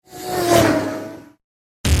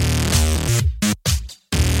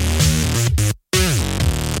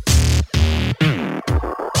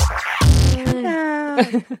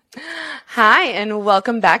Hi, and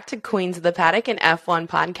welcome back to Queens of the Paddock, an F1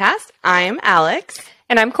 podcast. I'm Alex.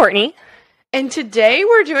 And I'm Courtney. And today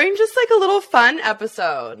we're doing just like a little fun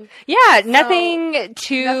episode. Yeah, nothing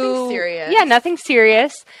serious. Yeah, nothing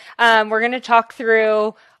serious. We're going to talk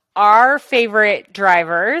through our favorite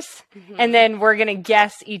drivers, and then we're going to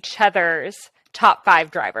guess each other's top 5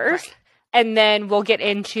 drivers. Right. And then we'll get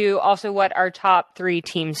into also what our top 3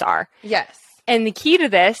 teams are. Yes. And the key to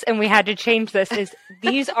this, and we had to change this, is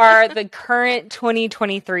these are the current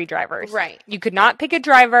 2023 drivers. Right. You could not pick a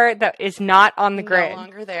driver that is not on the grid. No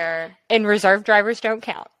longer there. And reserve drivers don't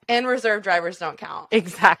count. And reserve drivers don't count.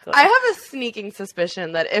 Exactly. I have a sneaking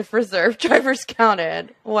suspicion that if reserve drivers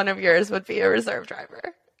counted, one of yours would be a reserve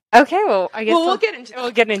driver. Okay, well, I guess we'll get into that.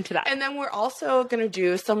 We'll get into that. And then we're also going to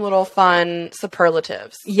do some little fun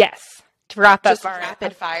superlatives. Yes. To wrap up Just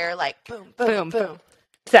rapid fire, like boom, boom, boom.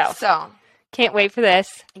 So can't wait for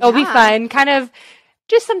this. It'll be fun. Kind of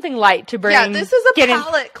just something light to bring. Yeah, this is a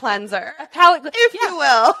palate cleanser. A palate, if you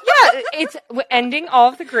will. Yeah, it's ending all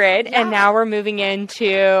of the grid, and now we're moving into,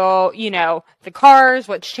 the cars,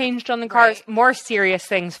 what's changed on the cars, more serious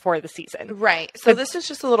things for the season. Right. So this is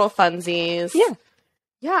just a little funsies. Yeah.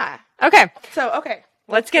 Yeah. Okay. So,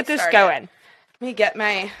 Let's get this going. Let me get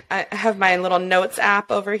I have my little notes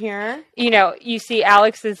app over here. You see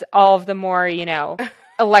Alex is all of the more,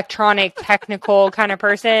 electronic, technical kind of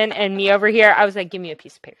person, and me over here, I was like, give me a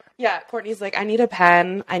piece of paper. Yeah, Courtney's like, I need a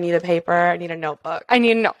pen, I need a paper, I need a notebook.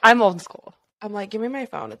 I'm old school. I'm like, give me my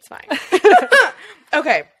phone, it's fine.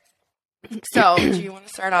 Okay. So, do you want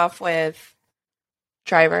to start off with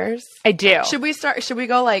drivers? I do. Should we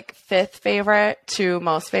go like 5th favorite to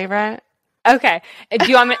most favorite? Okay. Do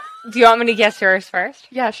you want me to guess yours first?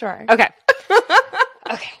 Yeah, sure. Okay.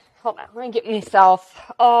 Okay. Hold on. Let me get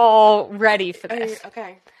myself all ready for this.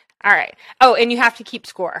 Okay. All right. Oh, and you have to keep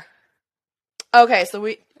score. Okay, so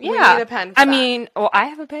we need a pen for that. I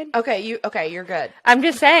have a pen. Okay, you're good. I'm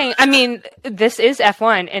just saying, this is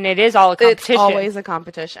F1 and it is all a competition. It's always a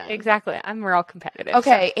competition. Exactly. I'm real competitive.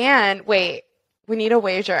 Okay, and wait, we need a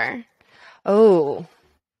wager. Oh.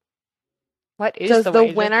 What is Does the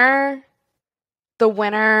wager? The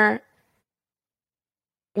winner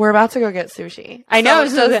we're about to go get sushi. I know.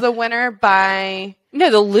 So does the winner buy... No,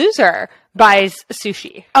 the loser buys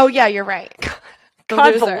sushi. Oh, yeah, you're right.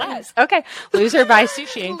 God bless. Okay. Loser buys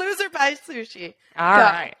sushi. Loser buys sushi. All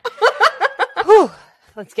right. Whew.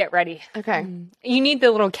 Let's get ready. Okay. You need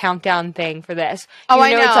the little countdown thing for this.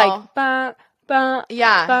 I know. It's like, ba,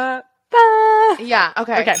 yeah. ba, ba. Yeah,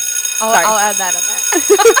 okay. Okay. I'll add that in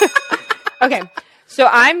there. Okay. So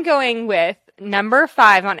I'm going with number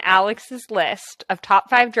 5 on Alex's list of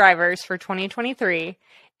top 5 drivers for 2023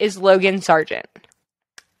 is Logan Sargent.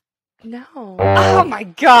 No. Oh my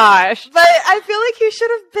gosh. But I feel like you should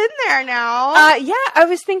have been there now. Yeah, I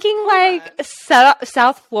was thinking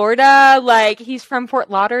South Florida, like he's from Fort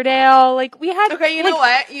Lauderdale. Like we had Okay, you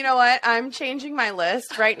know what? I'm changing my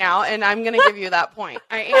list right now and I'm going to give you that point.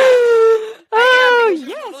 I am.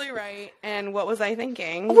 You're totally right. And what was I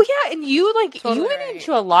thinking? Well, yeah, and you totally went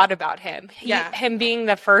into a lot about him. Him being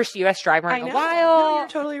the first US driver in a while. No, you're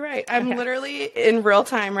totally right. I'm literally in real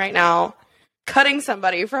time right now cutting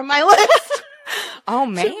somebody from my list. Oh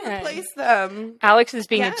man. To replace them. Alex is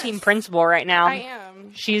being a team principal right now. I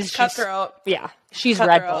am. She's cutthroat. She's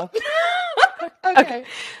Red Bull. Okay.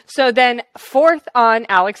 So then 4th on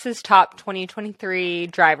Alex's top 2023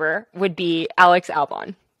 driver would be Alex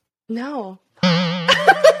Albon. No.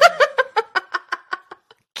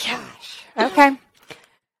 Gosh. Okay.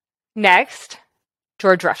 Next,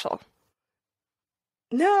 George Russell.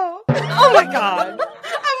 No. Oh my God.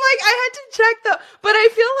 I had to check though, but I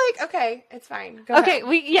feel like, okay, it's fine. Go ahead.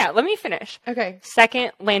 Let me finish. Okay.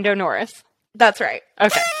 2nd, Lando Norris. That's right.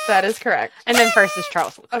 Okay. That is correct. And then 1st is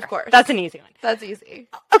Charles Leclerc. Of course. That's an easy one. That's easy.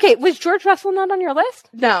 Okay, was George Russell not on your list?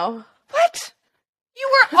 No. What? You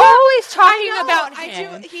were always talking about I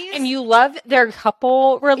him. do. And you love their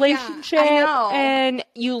couple relationship. I know. And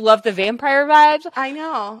you love the vampire vibes. I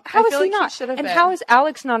know. How I is feel he like not? He should have and been. how is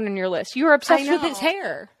Alex not on your list? You were obsessed I with his know.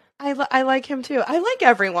 hair. I like him too. I like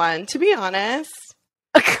everyone, to be honest.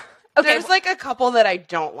 Okay. There's like a couple that I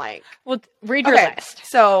don't like. Well, read your list.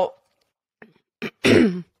 So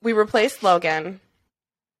we replaced Logan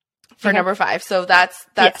for number 5. So that's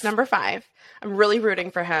number 5. I'm really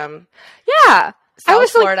rooting for him. Yeah.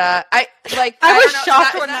 South Florida. I was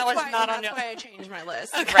shocked when that was not on That's why I changed my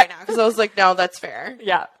list right now. Because I was like, no, that's fair.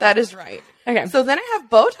 Yeah. That is right. Okay. So then I have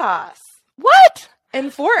Bottas. What?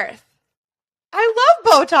 In 4th. I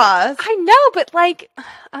love Botas. I know, but like,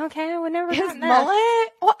 okay, I would never His gotten that.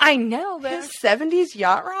 mullet. Well, I know, but His 70s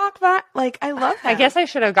yacht rock vibe. Like, I love him. I guess I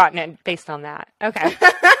should have gotten it based on that. Okay.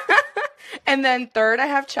 And then third, I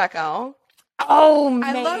have Checo. Oh,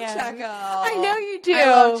 man. I love Checo. I know you do. I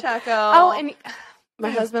love Checo. Oh, and my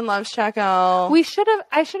husband loves Checo.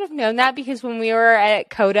 I should have known that because when we were at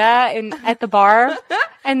Coda and at the bar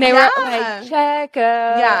and they were like, Checo.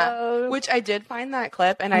 Yeah. Which I did find that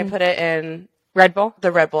clip and I put it in Red Bull.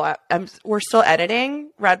 The Red Bull app. We're still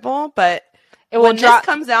editing Red Bull, but when this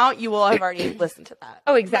comes out, you will have already listened to that.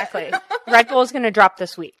 Oh, exactly. Red Bull is going to drop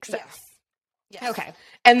this week. So. Yes. Okay.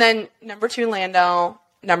 And then number 2, Lando.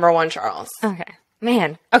 Number 1, Charles. Okay.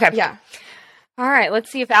 Man. Okay. Yeah. All right. Let's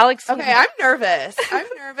see if Alex. Okay. I'm nervous. I'm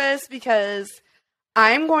nervous because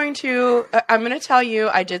I'm going to tell you,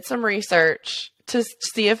 I did some research to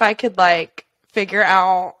see if I could like figure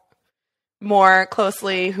out more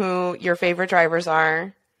closely who your favorite drivers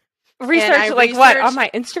are. Research like what? On my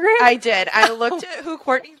Instagram? I did. I looked at who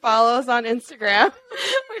Courtney follows on Instagram.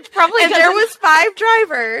 Which probably and there was 5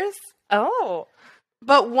 drivers. Oh.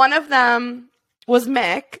 But one of them was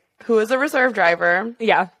Mick, who is a reserve driver.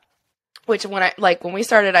 Yeah. Which when we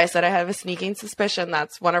started, I said I have a sneaking suspicion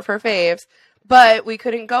that's one of her faves. But we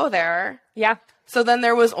couldn't go there. Yeah. So then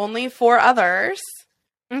there was only 4 others.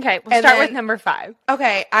 Okay, we'll start with number 5.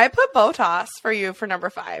 Okay, I put Botas for you for number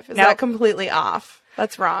 5. Is that completely off?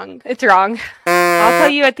 That's wrong. It's wrong. I'll tell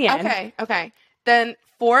you at the end. Okay. Then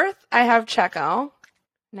 4th, I have Checo.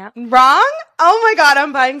 No. Wrong? Oh my god,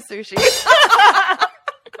 I'm buying sushi. 3rd,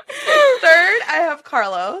 I have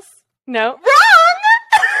Carlos. No.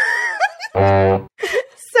 Wrong!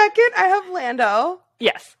 2nd, I have Lando.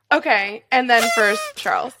 Yes. Okay, and then 1st,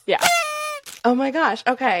 Charles. Yeah. Oh my gosh.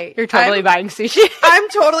 Okay. You're totally buying sushi. I'm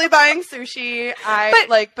totally buying sushi.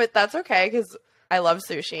 But that's okay because I love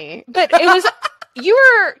sushi. But it was, you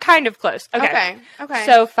were kind of close. Okay.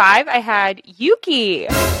 So 5, I had Yuki.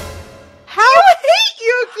 How? I hate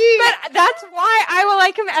Yuki. But that's why I will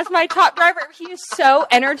like him as my top driver. He is so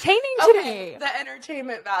entertaining to me. The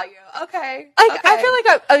entertainment value. Okay. I feel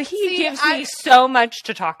like he gives me so much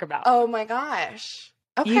to talk about. Oh my gosh.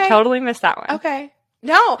 Okay. You totally missed that one. Okay.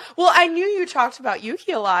 No. Well, I knew you talked about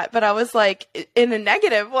Yuki a lot, but I was like in a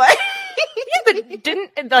negative way. But it doesn't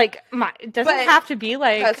have to be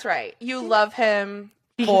like. That's right. You love him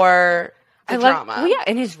for the drama. Well, yeah,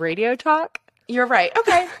 and his radio talk. You're right.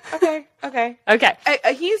 Okay.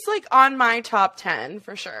 He's like on my top 10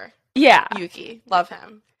 for sure. Yeah. Yuki. Love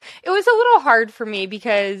him. It was a little hard for me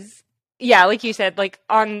because, yeah, like you said, like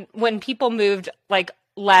when people moved like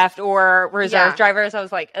left or reserve drivers, I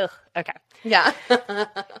was like, ugh, okay. Yeah.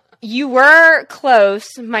 You were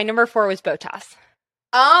close. My number 4 was Botas.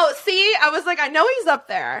 Oh, see? I was like, I know he's up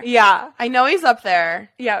there. Yeah. I know he's up there.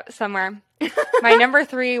 Yeah, somewhere. My number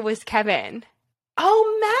 3 was Kevin.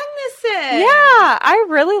 Oh, Magnussen. Yeah, I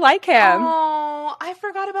really like him. Oh, I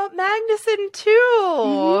forgot about Magnussen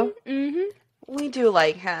too. Mm-hmm. We do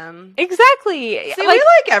like him. Exactly. See, we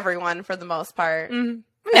like everyone for the most part. Mm-hmm.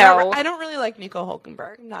 No. I don't really like Nico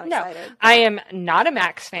Hulkenberg. I'm not excited. I am not a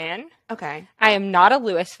Max fan. Okay. I am not a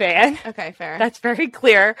Lewis fan. Okay, fair. That's very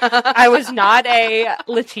clear. I was not a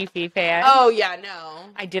Latifi fan. Oh, yeah, no.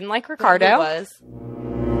 I didn't like Ricardo. He was.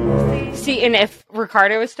 See, and if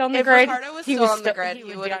Ricardo was still on the grid, he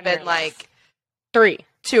would have been like 3.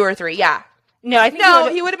 2 or 3, yeah. No, I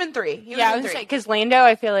think he would have been 3. I was saying because Lando,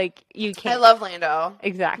 I feel like you can't. I love Lando.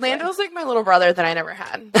 Exactly. Lando's like my little brother that I never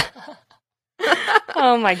had.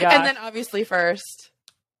 Oh my god! And then obviously first.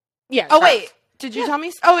 Yeah. Oh wait, did you tell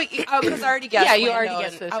me? Oh, because I already guessed. Yeah, you Lando already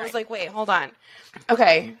guessed. I was like, wait, hold on.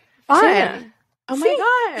 Okay, fine. Oh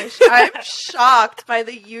my gosh, I'm shocked by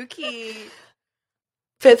the Yuki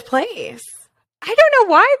 5th place. I don't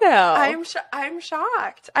know why though. I'm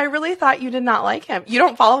shocked. I really thought you did not like him. You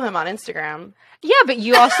don't follow him on Instagram. Yeah, but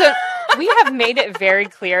you also we have made it very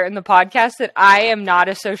clear in the podcast that I am not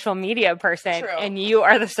a social media person and you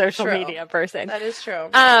are the social media person. That is true.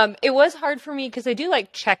 It was hard for me because I do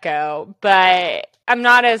like Checo, but I'm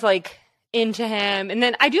not as like into him. And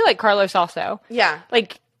then I do like Carlos also. Yeah.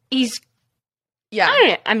 Like he's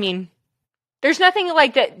I mean, there's nothing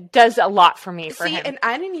like that does a lot for me for him. And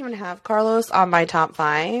I didn't even have Carlos on my top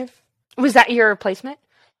 5. Was that your replacement?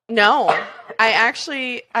 No, I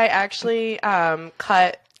actually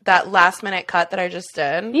cut that last minute cut that I just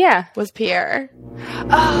did. Yeah, was Pierre.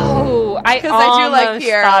 Oh, because I do like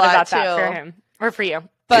Pierre. Thought about that for him or for you,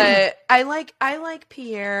 but I like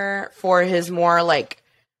Pierre for his more like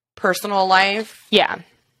personal life. Yeah,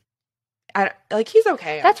 he's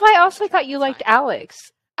okay. That's why I also thought you liked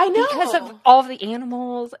Alex. I know. Because of all the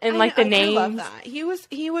animals and, like, the names. I love that.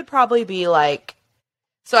 He would probably be, like,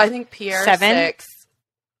 so I think Pierre 6th,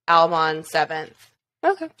 Albon 7th.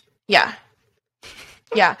 Okay. Yeah.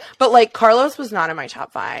 Yeah. But, like, Carlos was not in my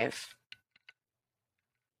top 5.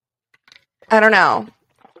 I don't know.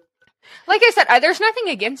 Like I said, there's nothing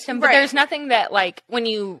against him, but there's nothing that, like, when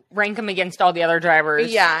you rank him against all the other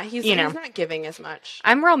drivers. Yeah, he's not giving as much.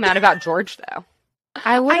 I'm real mad about George, though.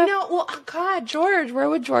 I know. Well, God, George. Where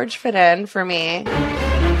would George fit in for me?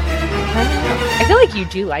 I feel like you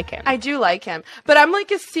do like him. I do like him. But I'm like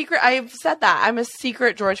a secret. I've said that. I'm a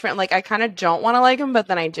secret George fan. Like, I kind of don't want to like him, but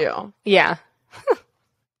then I do. Yeah.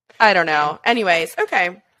 I don't know. Anyways,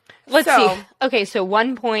 okay. Let's see. Okay, so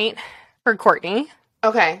 1 point for Courtney.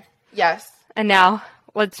 Okay. Yes. And now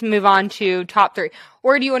let's move on to top 3.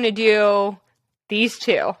 Or do you want to do these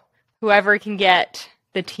two? Whoever can get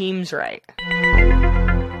the teams right.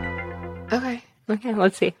 Okay. Okay,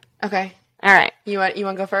 let's see. Okay. All right. You want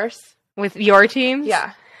to go first? With your teams?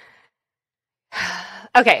 Yeah.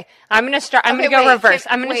 Okay. I'm going to start. I'm going to go reverse.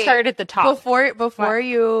 I'm going to start at the top. Before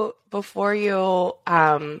you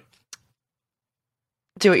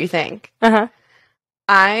do what you think. Uh-huh.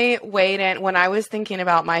 I weighed in, when I was thinking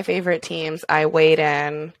about my favorite teams, I weighed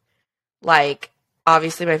in, like,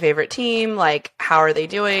 obviously my favorite team, like, how are they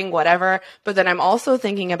doing, whatever. But then I'm also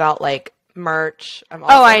thinking about, like, merch. I'm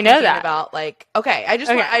also I know that. About, like, okay, I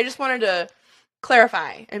just wanted to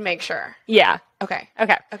clarify and make sure. Yeah. Okay.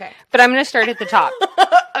 But I'm going to start at the top.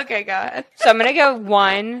 Okay, go ahead. So I'm going to go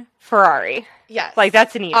 1, Ferrari. Yes. Like,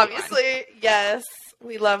 that's an easy Obviously, one. Yes.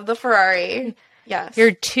 We love the Ferrari. Yes.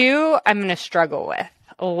 Your 2, I'm going to struggle with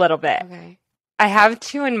a little bit. Okay. I have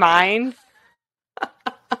 2 in mind.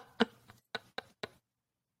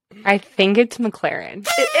 I think it's McLaren.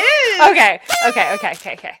 It is! Okay.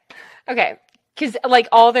 Because, like,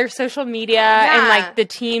 all their social media and, like, the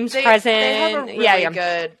team's present. They have a really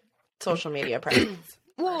good social media presence.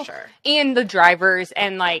 For sure. And the drivers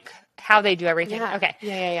and, like, how they do everything. Yeah. Okay.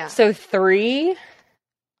 Yeah. So 3.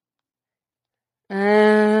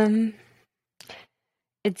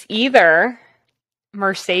 It's either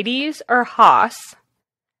Mercedes or Haas.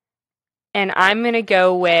 And I'm going to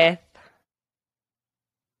go with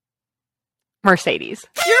Mercedes.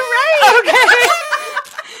 You're right. Okay.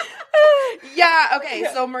 Yeah, okay.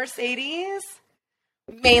 So Mercedes,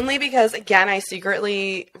 mainly because, again, I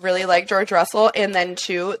secretly really like George Russell. And then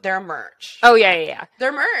 2, their merch. Oh, yeah.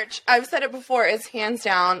 Their merch, I've said it before, is hands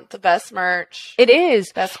down the best merch. It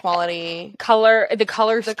is. Best quality. The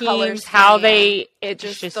color schemes, how they... It's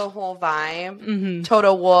just the whole vibe. Mm-hmm.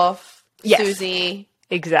 Toto Wolff, yes. Susie.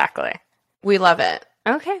 Exactly. We love it.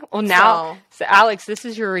 Okay. Well, now... So, Alex, this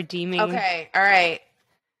is your redeeming... Okay. All right.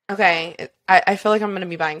 Okay. I feel like I'm going to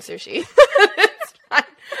be buying sushi. It's fine.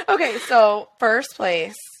 Okay. So, first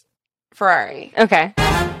place, Ferrari. Okay.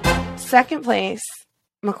 Second place,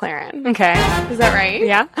 McLaren. Okay. Is that right?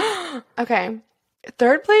 Yeah. Okay.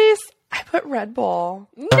 Third place, I put Red Bull.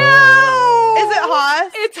 No! Is it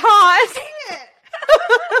Haas? It's Haas. Dang it.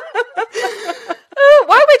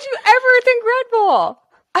 Why would you ever think Red Bull?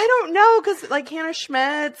 I don't know, because, like, Hannah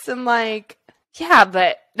Schmitz and, like... Yeah,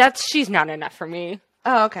 but she's not enough for me.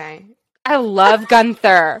 Oh, okay. I love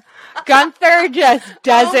Gunther. Gunther just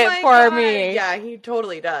does it for me. Yeah, he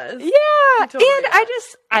totally does. Yeah.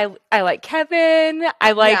 I like Kevin.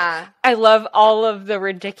 I love all of the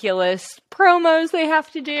ridiculous promos they have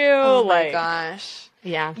to do. Oh my gosh.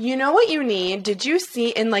 Yeah. You know what you need? Did you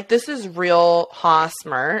see, and like this is real Haas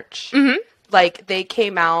merch. Mm-hmm. Like they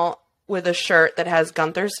came out with a shirt that has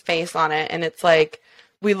Gunther's face on it and it's like,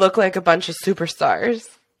 we look like a bunch of superstars.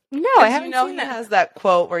 No, I haven't seen that. He has that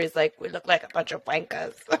quote where he's like, we look like a bunch of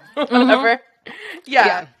wankas. Whatever. Mm-hmm.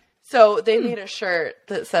 Yeah. So they made a shirt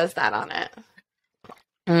that says that on it.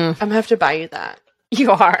 I'm going to have to buy you that.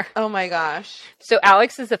 You are. Oh my gosh. So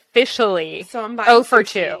Alex is officially I'm buying 0 for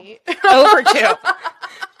 2. 0 for 2.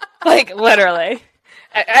 Like, literally.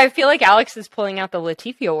 I feel like Alex is pulling out the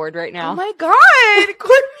Latifi Award right now. Oh my God.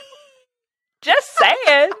 Just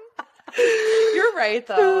saying. You're right,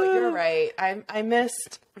 though. You're right. I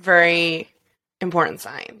missed very important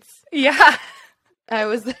signs. Yeah. I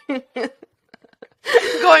was going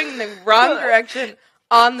in the wrong direction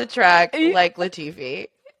on the track like Latifi.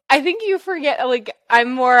 I think you forget, like,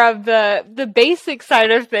 I'm more of the basic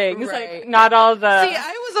side of things. Right. Like, not all the See,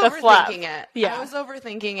 I was overthinking it. Yeah. I was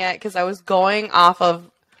overthinking it because I was going off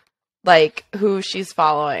of, like, who she's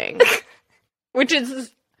following. Which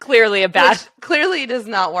is clearly a bad... Which clearly does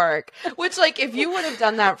not work. Which, like, if you would have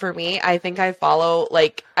done that for me, I think I follow,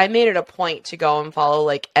 like, I made it a point to go and follow,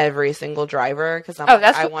 like, every single driver because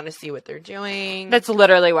I want to see what they're doing. That's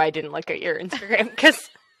literally why I didn't look at your Instagram because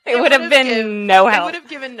It would have been no help. It would have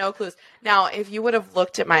given no clues. Now, if you would have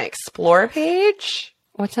looked at my Explore page.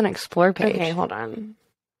 What's an Explore page? Okay, hold on.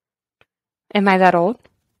 Am I that old?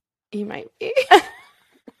 You might be.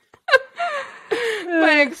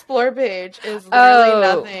 My Explore page is literally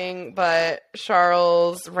nothing but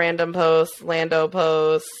Charles, random posts, Lando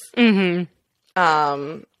posts.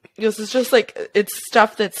 Mm-hmm. This is just like, it's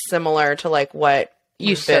stuff that's similar to like what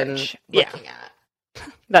you've been looking at.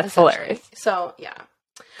 That's hilarious. So, yeah.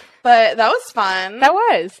 But that was fun. That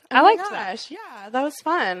was. I liked that. Yeah, that was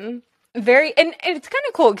fun. And it's kind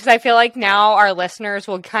of cool because I feel like now our listeners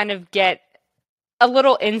will kind of get a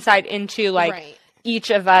little insight into like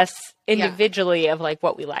each of us individually of like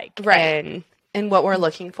what we like. Right. And what we're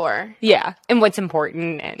looking for. Yeah. And what's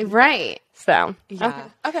important. And so. Yeah.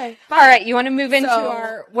 Okay. All right. You want to move into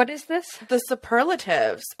our, what is this? The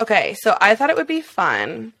superlatives. Okay. So I thought it would be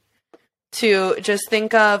fun to just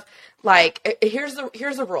think of like, here's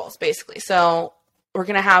the rules basically. So we're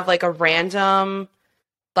going to have like a random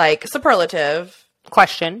like superlative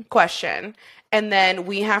question. And then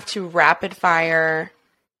we have to rapid fire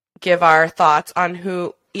give our thoughts on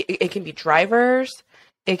who it can be drivers.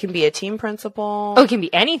 It can be a team principal. Oh, it can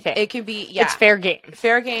be anything. It can be, It's fair game.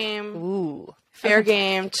 Fair game. Ooh. Fair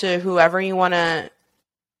game to whoever you want to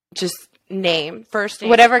just name. First name.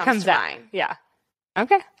 Whatever comes out. Yeah.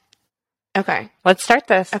 Okay. Let's start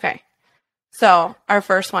this. Okay. So, our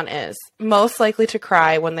first one is most likely to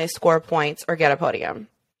cry when they score points or get a podium.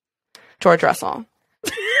 George Russell.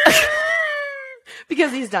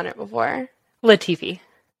 Because he's done it before. Latifi.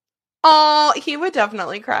 Oh, he would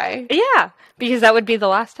definitely cry. Yeah, because that would be the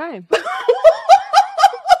last time.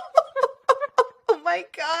 Oh my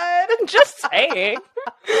God. Just saying.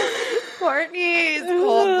 Courtney's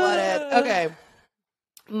cold-blooded. Okay.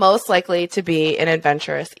 Most likely to be an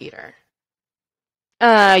adventurous eater.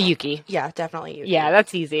 Yuki. Yeah, definitely Yuki. Yeah,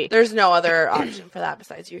 that's easy. There's no other option for that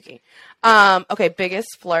besides Yuki. Okay,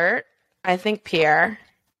 biggest flirt. I think Pierre.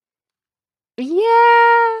 Yeah,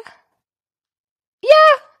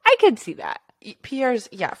 I could see that. Pierre's,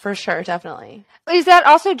 yeah, for sure, definitely. Is that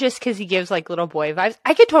also just because he gives like little boy vibes?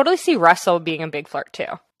 I could totally see Russell being a big flirt too.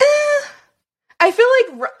 I feel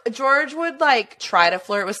like George would like try to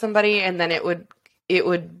flirt with somebody and then it would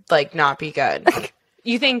like not be good.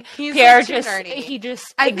 You think he's Pierre like just nerdy. He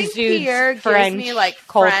just I exudes think Pierre French gives me like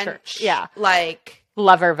culture. French, like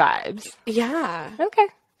lover vibes. Yeah. Okay.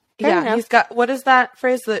 Fair enough. He's got, what is that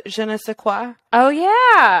phrase? The je ne sais quoi? Oh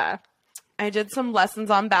yeah. I did some lessons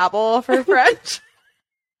on Babbel for French.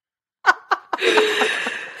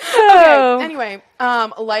 Okay. Anyway,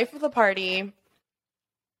 life of the party.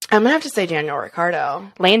 I'm gonna have to say Daniel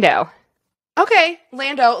Ricciardo. Lando. Okay,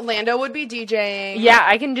 Lando would be DJing. Yeah,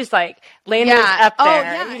 I can just like Lando's up there. Oh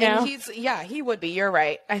yeah, you know? And he would be. You're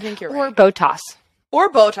right. I think you're right. Or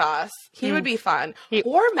Bottas. He would be fun.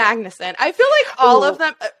 Or Magnussen. I feel like all of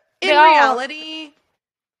them. In reality,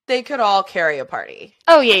 they could all carry a party.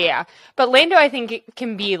 Oh yeah. But Lando, I think it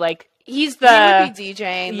can be like he would be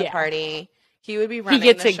DJing the party. He would be running. He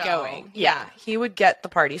gets the it show. going. Yeah, he would get the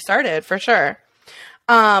party started for sure.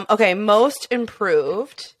 Okay, most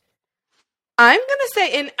improved. I'm gonna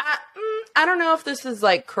say I don't know if this is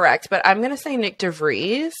like correct, but I'm gonna say Nick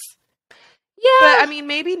DeVries. Yeah, but I mean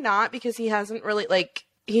maybe not because he hasn't really like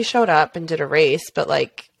he showed up and did a race, but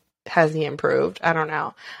like has he improved? I don't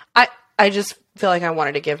know. I just feel like I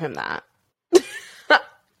wanted to give him that.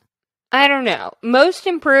 I don't know. Most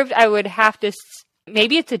improved, I would have to.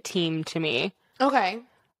 Maybe it's a team to me. Okay.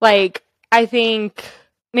 Like I think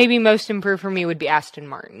maybe most improved for me would be Aston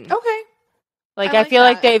Martin. Okay. Like I feel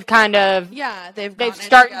like they've kind of they've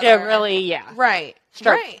started to really right.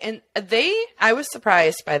 And I was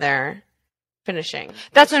surprised by their finishing.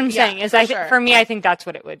 That's what I'm saying. Is for me I think that's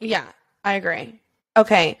what it would be. Yeah, I agree.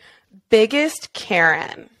 Okay, biggest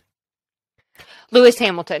Karen. Lewis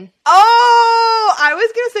Hamilton. Oh, I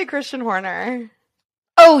was gonna say Christian Horner.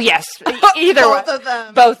 Oh yes, either both of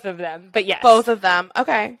them. Both of them, but yes, both of them.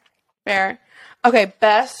 Okay, fair. Okay,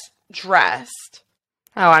 best dressed.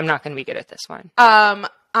 Oh, I'm not going to be good at this one.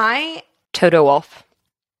 Toto Wolff.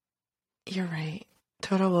 You're right.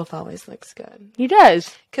 Toto Wolff always looks good. He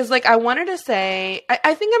does. Because, like, I wanted to say,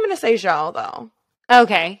 I think I'm going to say Zhou, though.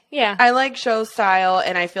 Okay, yeah. I like Zhou's style,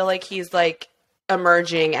 and I feel like he's, like,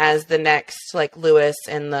 emerging as the next, like, Lewis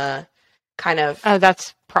in the kind of... Oh, that's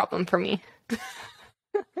a problem for me.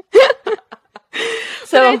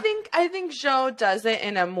 So I think Zhou does it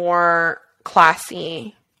in a more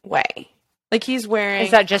classy way. Like he's wearing.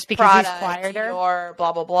 Is that just because he's quieter or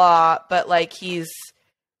blah blah blah? But like he's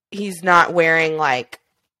not wearing like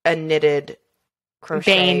a knitted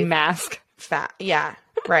crochet Bane mask. Yeah,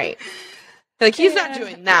 right. Like, he's not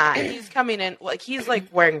doing that. He's coming in, like, he's, like,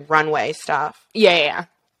 wearing runway stuff. Yeah.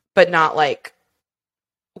 But not, like,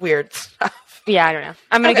 weird stuff. Yeah, I don't know.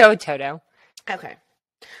 I'm going to go with Toto. Okay.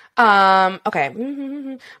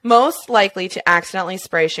 Okay. Most likely to accidentally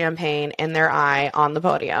spray champagne in their eye on the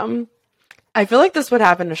podium. I feel like this would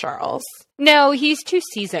happen to Charles. No, he's too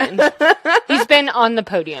seasoned. He's been on the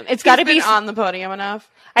podium. It's got to be on the podium enough.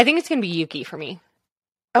 I think it's going to be Yuki for me.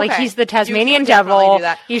 Okay. Like, he's the Tasmanian devil.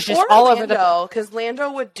 He's just all over the... because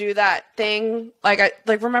Lando would do that thing. Like,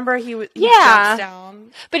 remember he jumps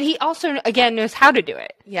down. But he also, again, knows how to do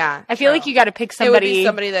it. Yeah. I feel like you got to pick somebody. It would be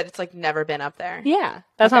somebody that's, like, never been up there. Yeah.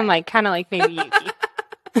 That's why I'm like, kind of like maybe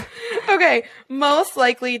Yuki. Okay. Most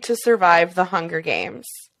likely to survive the Hunger Games.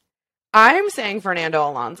 I'm saying Fernando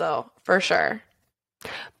Alonso, for sure.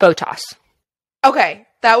 Botas. Okay.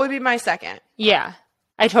 That would be my second. Yeah.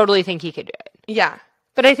 I totally think he could do it. Yeah.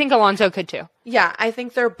 But I think Alonso could too. Yeah, I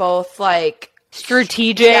think they're both, like,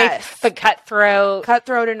 strategic, but cutthroat.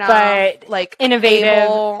 Cutthroat enough, but like, innovative.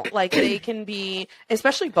 Able, like, they can be,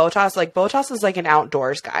 especially Botas. Like, Botas is, like, an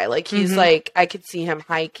outdoors guy. Like, he's, like, I could see him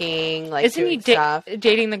hiking, like, isn't he stuff.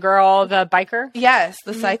 Dating the girl, the biker? Yes,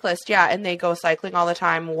 the cyclist, yeah. And they go cycling all the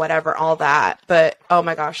time, whatever, all that. But, oh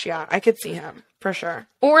my gosh, yeah, I could see him. For sure.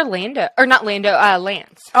 Or Lando. Or not Lando,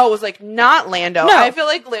 Lance. Oh, it was like not Lando. No. I feel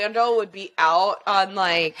like Lando would be out on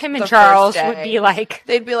like him and Charles would be like.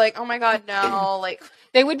 They'd be like, oh my God, no. Like,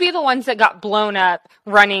 they would be the ones that got blown up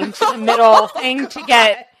running to the middle thing to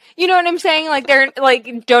get. You know what I'm saying? Like, they're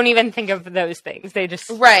like, don't even think of those things. They just.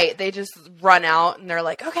 Right. They just run out and they're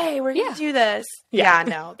like, okay, we're going to do this. Yeah,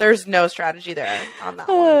 no. There's no strategy there on that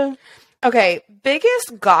one. Okay.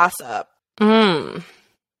 Biggest gossip.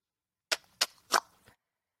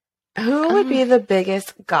 Who would be the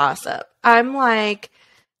biggest gossip? I'm like,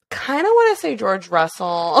 kind of want to say George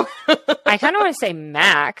Russell. I kind of want to say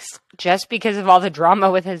Max, just because of all the drama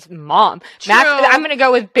with his mom. True. Max, I'm going to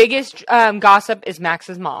go with biggest gossip is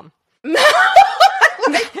Max's mom.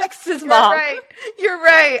 Max's mom. You're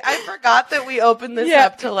right. I forgot that we opened this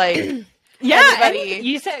up to like anybody.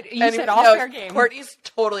 You said all fair game. Courtney's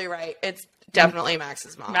totally right. It's definitely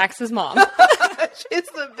Max's mom. Max's mom. She's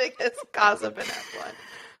the biggest gossip in F1.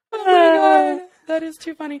 Oh my God. That is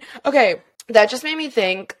too funny. Okay. That just made me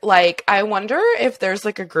think, like, I wonder if there's,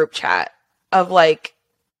 like, a group chat of, like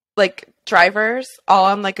drivers all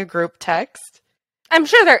on, like, a group text. I'm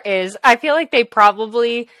sure there is. I feel like they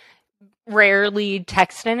probably rarely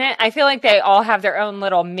text in it. I feel like they all have their own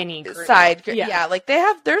little mini group. Yeah, like,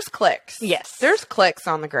 there's cliques. Yes. There's cliques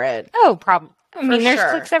on the grid. Oh, probably. I mean,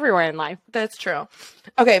 there's cliques everywhere in life. That's true.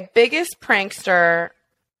 Okay, biggest prankster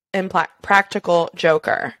and practical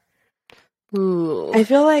joker. Ooh. I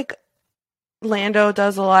feel like Lando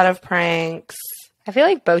does a lot of pranks. I feel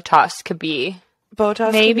like Botas could be.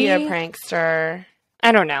 Maybe a prankster.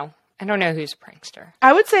 I don't know. I don't know who's a prankster.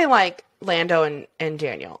 I would say like Lando and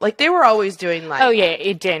Daniel. Like they were always doing like. Oh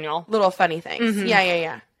yeah, Daniel. Little funny things. Mm-hmm.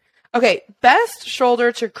 Yeah. Okay, best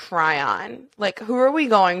shoulder to cry on. Like who are we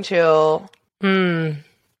going to?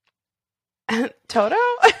 Toto?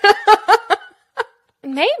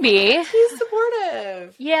 Maybe. He's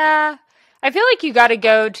supportive. Yeah. I feel like you got to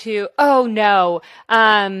go to,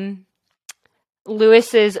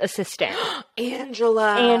 Lewis's assistant.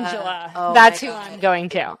 Angela. Oh, that's who I'm going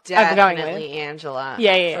to. Definitely Angela.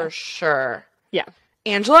 Yeah. For sure. Yeah.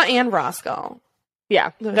 Angela and Roscoe. Yeah.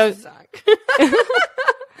 Those suck.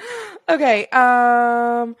 Okay.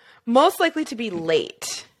 Most likely to be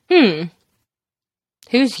late.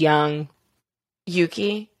 Who's young?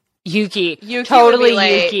 Yuki. Totally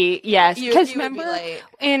Yuki. Yes, because remember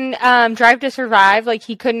in Drive to Survive, like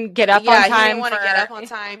he couldn't get up on time. He didn't want to get up on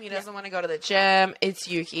time. He doesn't want to go to the gym. It's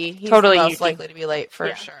Yuki. He's totally the most likely to be late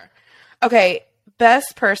for sure. Okay,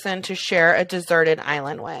 best person to share a deserted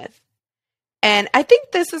island with, and I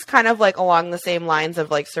think this is kind of like along the same lines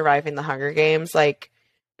of like surviving the Hunger Games. Like,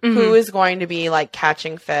 who is going to be like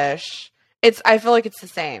catching fish? I feel like it's the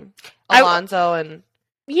same. Alonso and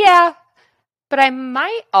But I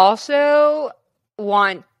might also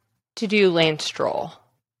want to do Lance Stroll.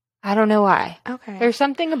 I don't know why. Okay. There's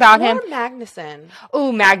something about him. Or Magnussen.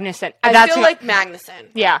 Oh, Magnussen. I feel like Magnussen.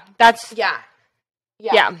 Yeah.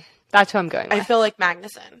 Yeah. That's who I'm going with. I feel like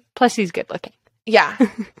Magnussen. Plus, he's good looking. Yeah.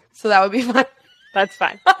 So that would be fun. That's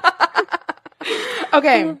fine.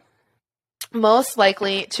 Okay. Most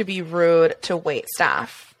likely to be rude to wait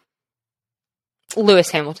staff.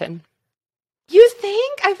 Lewis Hamilton. You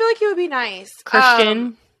think? I feel like he would be nice.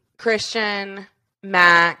 Christian,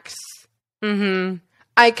 Max. Mm-hmm.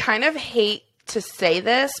 I kind of hate to say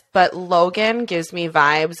this, but Logan gives me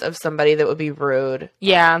vibes of somebody that would be rude.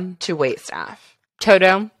 Yeah. To wait staff.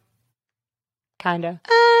 Toto. kind of.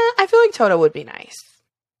 I feel like Toto would be nice.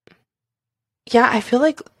 Yeah, I feel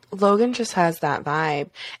like Logan just has that vibe.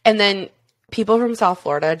 And then people from South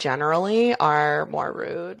Florida generally are more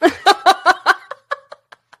rude.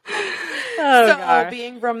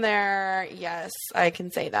 Being from there, yes, I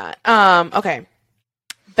can say that. Okay.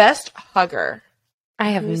 Best hugger.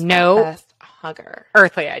 I have no best hugger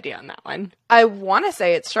earthly idea on that one. I want to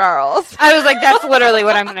say it's Charles. I was like, that's literally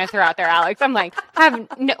what I'm going to throw out there, Alex. I'm like,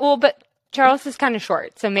 but Charles is kind of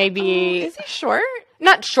short, so maybe... is he short?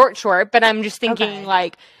 Not short, but I'm just thinking,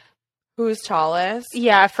 like... Who's tallest?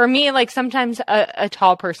 Yeah, for me, like, sometimes a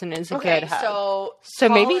tall person is a good hug. So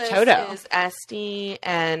maybe Toto. Is Esty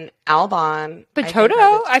and Albon. But Toto,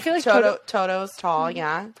 I feel like Toto's tall,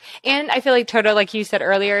 yeah. And I feel like Toto, like you said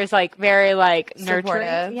earlier, is, like, very, like, nurturing.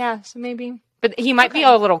 Supportive. Yeah, so maybe. But he might be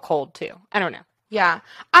a little cold, too. I don't know. Yeah.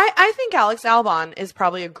 I think Alex Albon is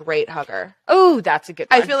probably a great hugger. Oh, that's a good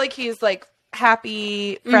one. I feel like he's, like,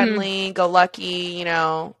 happy, friendly, go lucky, you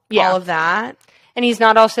know, all of that. And he's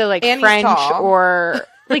not also, like, French or,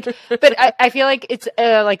 like, but I feel like it's,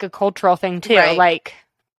 like, a cultural thing, too. Right. Like,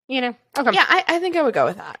 you know. Okay. Yeah, I think I would go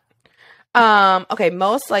with that. Okay,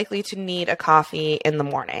 most likely to need a coffee in the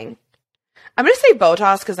morning. I'm going to say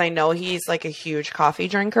Botas because I know he's, like, a huge coffee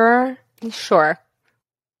drinker. Sure.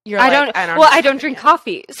 I don't drink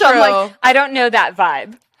coffee. So I'm like, I don't know that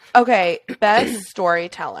vibe. Okay, best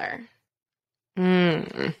storyteller.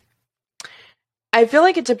 I feel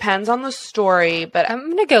like it depends on the story, but I'm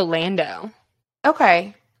going to go Lando.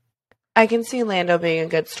 Okay. I can see Lando being a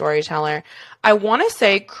good storyteller. I want to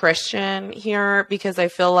say Christian here because I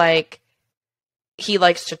feel like he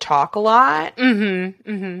likes to talk a lot. And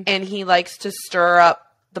he likes to stir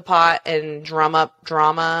up the pot and drum up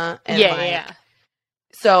drama. And yeah.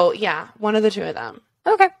 So, yeah, one of the two of them.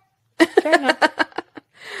 Okay. Fair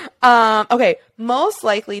enough. Okay, most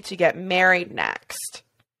likely to get married next.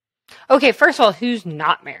 Okay, first of all, who's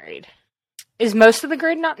not married? Is most of the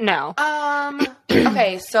grid not? No.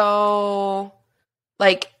 Okay, so,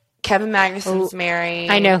 like, Kevin Magnuson's married.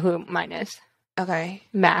 I know who mine is. Okay.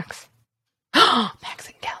 Max. Max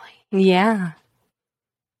and Kelly. Yeah.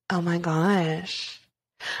 Oh my gosh.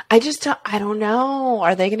 I don't know.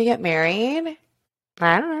 Are they going to get married?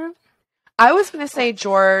 I don't know. I was going to say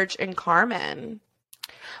George and Carmen.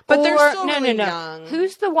 But they're still really young.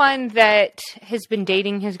 Who's the one that has been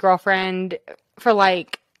dating his girlfriend for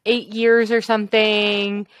like 8 years or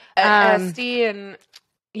something? Esty and...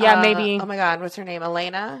 Yeah, maybe. Oh my God, what's her name?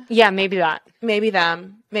 Elena? Yeah, maybe that. Maybe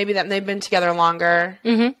them. They've been together longer.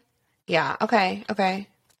 Yeah, okay.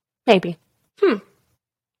 Maybe.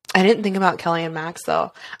 I didn't think about Kelly and Max,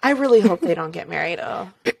 though. I really hope they don't get married. Oh.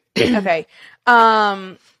 Okay.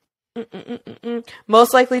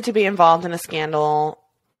 Most likely to be involved in a scandal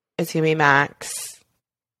is going to be Max.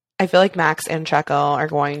 I feel like Max and Checo are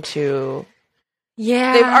going to...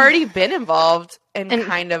 Yeah. They've already been involved in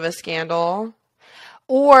kind of a scandal.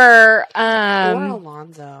 Or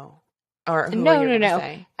Alonso. Or who no.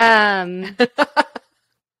 Say?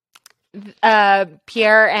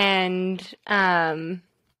 Pierre and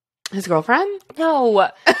his girlfriend? No.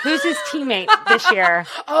 Who's his teammate this year?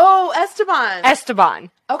 Oh,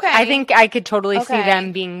 Esteban. Okay. I think I could totally see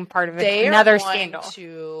them being part of another scandal.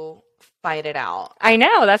 To fight it out. I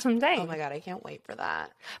know. That's what I'm saying. Oh my God. I can't wait for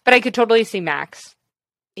that. But I could totally see Max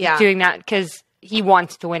doing that because he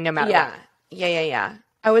wants to win no matter what. Yeah.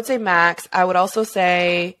 I would say Max. I would also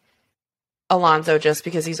say Alonso just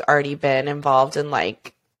because he's already been involved in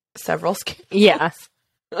like several scandals. Yeah.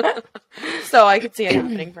 So I could see it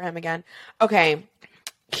happening for him again. Okay.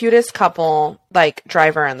 Cutest couple, like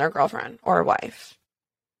driver and their girlfriend or wife.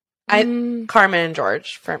 Carmen and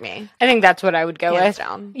George for me. I think that's what I would go Hands with.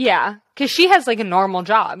 Down. Yeah. Because she has like a normal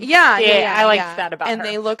job. Yeah. I like that about her. And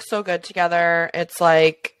they look so good together. It's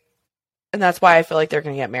like, and that's why I feel like they're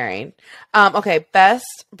going to get married. Okay.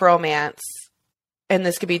 Best bromance. And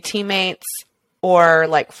this could be teammates or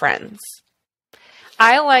like friends.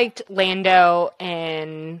 I liked Lando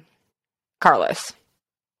and Carlos.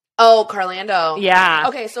 Oh, Carlando. Yeah.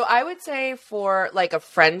 Okay, so I would say for like a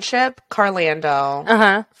friendship,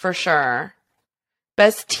 Carlando. For sure.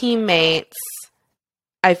 Best teammates,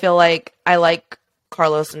 I feel like I like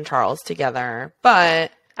Carlos and Charles together,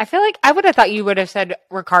 but I feel like I would have thought you would have said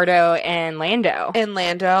Ricardo and Lando.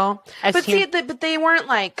 But they weren't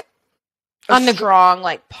like a strong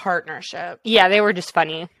like partnership. Yeah, they were just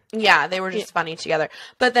funny. Yeah, they were just funny together.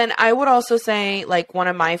 But then I would also say like one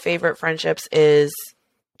of my favorite friendships is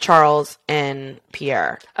Charles and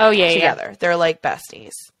Pierre. Oh, yeah, together. Yeah. They're like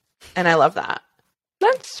besties. And I love that.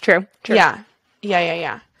 That's true. Yeah.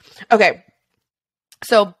 Okay.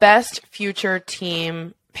 So best future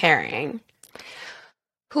team pairing.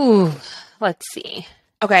 Ooh, let's see.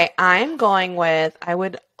 Okay, I'm going with, I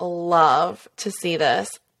would love to see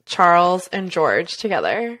this, Charles and George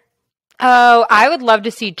together. Oh, I would love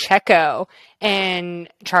to see Checo and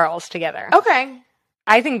Charles together. Okay.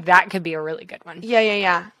 I think that could be a really good one.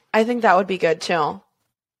 Yeah. I think that would be good too.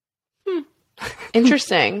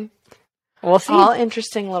 Interesting. We'll see. All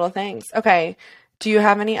interesting little things. Okay. Do you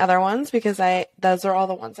have any other ones? Because those are all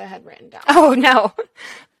the ones I had written down. Oh, no.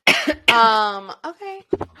 Okay.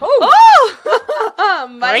 Oh!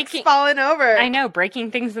 Mike's falling over. I know,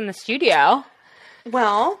 breaking things in the studio.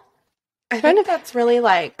 Well, I think that's really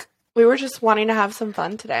we were just wanting to have some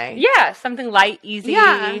fun today. Yeah, something light, easy.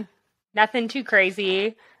 Yeah. Nothing too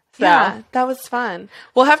crazy. So. Yeah, that was fun.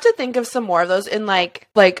 We'll have to think of some more of those in I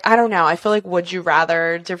don't know. I feel like would you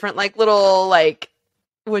rather, different little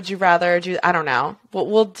would you rather do, I don't know.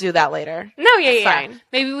 We'll do that later. No, yeah. Fine.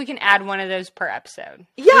 Maybe we can add one of those per episode.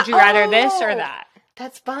 Yeah. Would you rather this or that?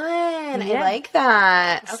 That's fun. Yeah. I like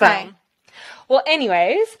that. Okay. So, well,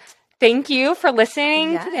 anyways, thank you for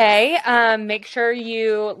listening today. Make sure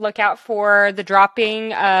you look out for the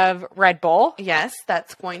dropping of Red Bull. Yes,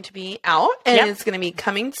 that's going to be out, and it's going to be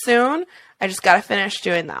coming soon. I just got to finish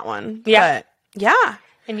doing that one. Yeah. But, yeah.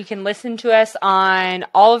 And you can listen to us on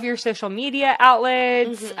all of your social media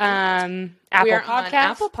outlets, Apple Podcasts. On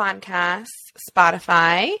Apple Podcasts,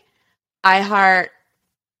 Spotify, iHeart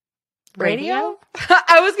Radio?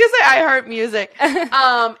 I was going to say iHeart Music.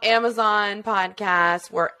 Amazon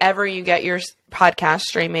Podcasts, wherever you get your podcast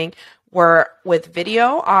streaming. We're with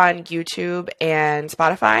video on YouTube and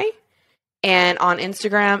Spotify, and on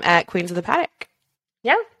Instagram at Queens of the Paddock.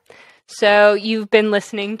 Yeah. So you've been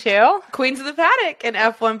listening to Queens of the Paddock, an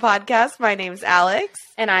F1 podcast. My name's Alex.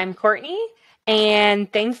 And I'm Courtney.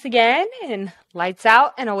 And thanks again. And lights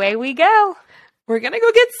out and away we go. We're going to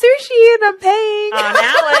go get sushi and I'm paying. On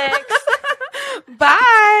Alex.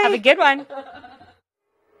 Bye. Have a good one.